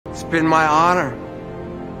It's been my honor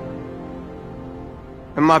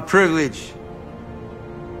and my privilege.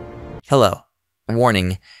 Hello.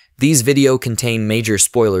 Warning, these video contain major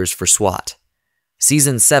spoilers for S.W.A.T.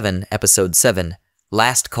 Season 7, Episode 7,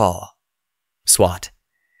 Last Call. S.W.A.T.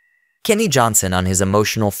 Kenny Johnson on his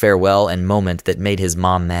emotional farewell and moment that made his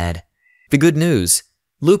mom mad. The good news,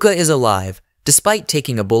 Luca is alive, despite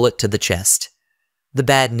taking a bullet to the chest. The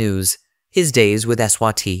bad news, his days with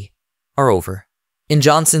S.W.A.T. are over. In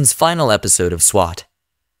Johnson's final episode of S.W.A.T.,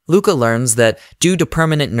 Luca learns that, due to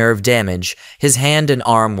permanent nerve damage, his hand and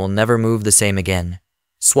arm will never move the same again.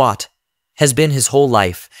 S.W.A.T. has been his whole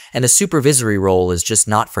life, and a supervisory role is just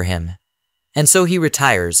not for him. And so he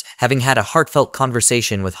retires, having had a heartfelt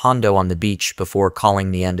conversation with Hondo on the beach before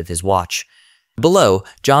calling the end of his watch. Below,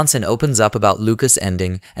 Johnson opens up about Luca's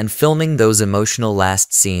ending and filming those emotional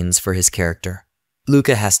last scenes for his character.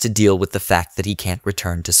 Luca has to deal with the fact that he can't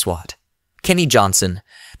return to S.W.A.T. Kenny Johnson,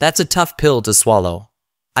 that's a tough pill to swallow.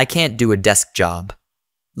 I can't do a desk job.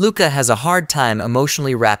 Luca has a hard time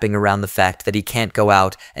emotionally wrapping around the fact that he can't go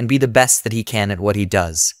out and be the best that he can at what he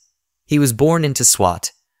does. He was born into S.W.A.T.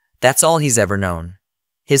 That's all he's ever known.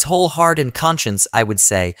 His whole heart and conscience, I would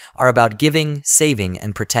say, are about giving, saving,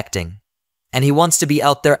 and protecting. And he wants to be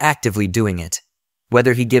out there actively doing it.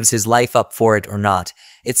 Whether he gives his life up for it or not,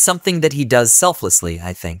 it's something that he does selflessly,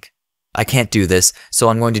 I think. I can't do this, so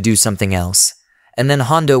I'm going to do something else. And then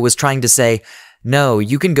Hondo was trying to say, no,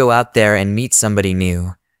 you can go out there and meet somebody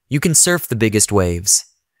new. You can surf the biggest waves.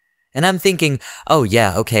 And I'm thinking, oh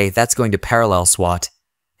yeah, okay, that's going to parallel S.W.A.T.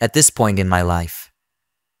 at this point in my life.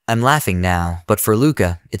 I'm laughing now, but for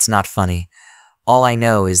Luca, it's not funny. All I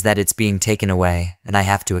know is that it's being taken away, and I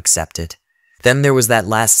have to accept it. Then there was that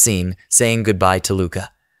last scene, saying goodbye to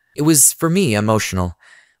Luca. It was, for me, emotional.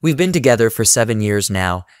 We've been together for 7 years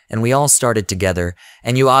now, and we all started together,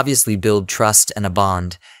 and you obviously build trust and a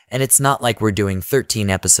bond, and it's not like we're doing 13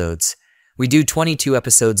 episodes. We do 22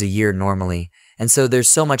 episodes a year normally, and so there's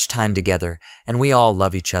so much time together, and we all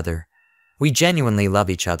love each other. We genuinely love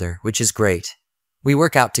each other, which is great. We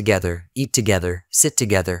work out together, eat together, sit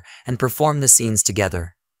together, and perform the scenes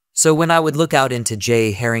together. So when I would look out into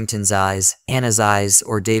Jay Harrington's eyes, Anna's eyes,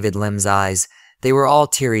 or David Lim's eyes, they were all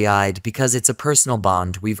teary-eyed because it's a personal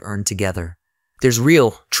bond we've earned together. There's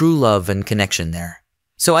real, true love and connection there.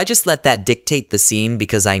 So I just let that dictate the scene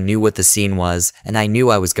because I knew what the scene was, and I knew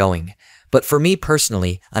I was going. But for me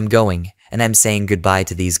personally, I'm going, and I'm saying goodbye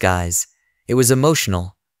to these guys. It was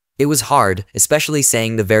emotional. It was hard, especially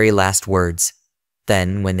saying the very last words.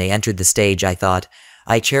 Then, when they entered the stage, I thought,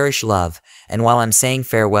 I cherish love, and while I'm saying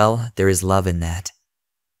farewell, there is love in that.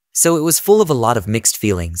 So it was full of a lot of mixed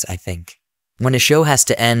feelings, I think. When a show has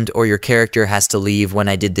to end or your character has to leave, when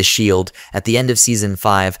I did The Shield, at the end of Season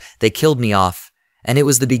 5, they killed me off. And it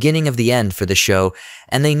was the beginning of the end for the show,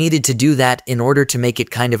 and they needed to do that in order to make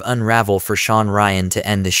it kind of unravel for Sean Ryan to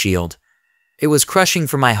end The Shield. It was crushing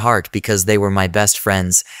for my heart because they were my best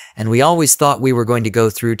friends, and we always thought we were going to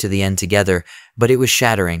go through to the end together, but it was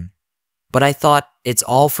shattering. But I thought, it's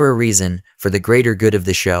all for a reason, for the greater good of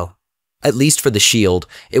the show. At least for The Shield,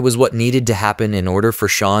 it was what needed to happen in order for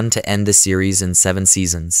Sean to end the series in 7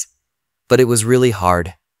 seasons. But it was really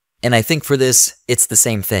hard. And I think for this, it's the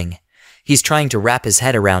same thing. He's trying to wrap his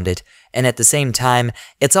head around it, and at the same time,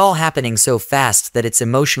 it's all happening so fast that it's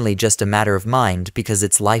emotionally just a matter of mind because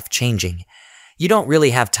it's life-changing. You don't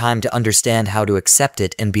really have time to understand how to accept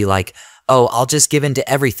it and be like, oh, I'll just give in to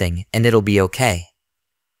everything and it'll be okay.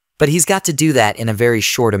 But he's got to do that in a very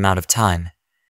short amount of time.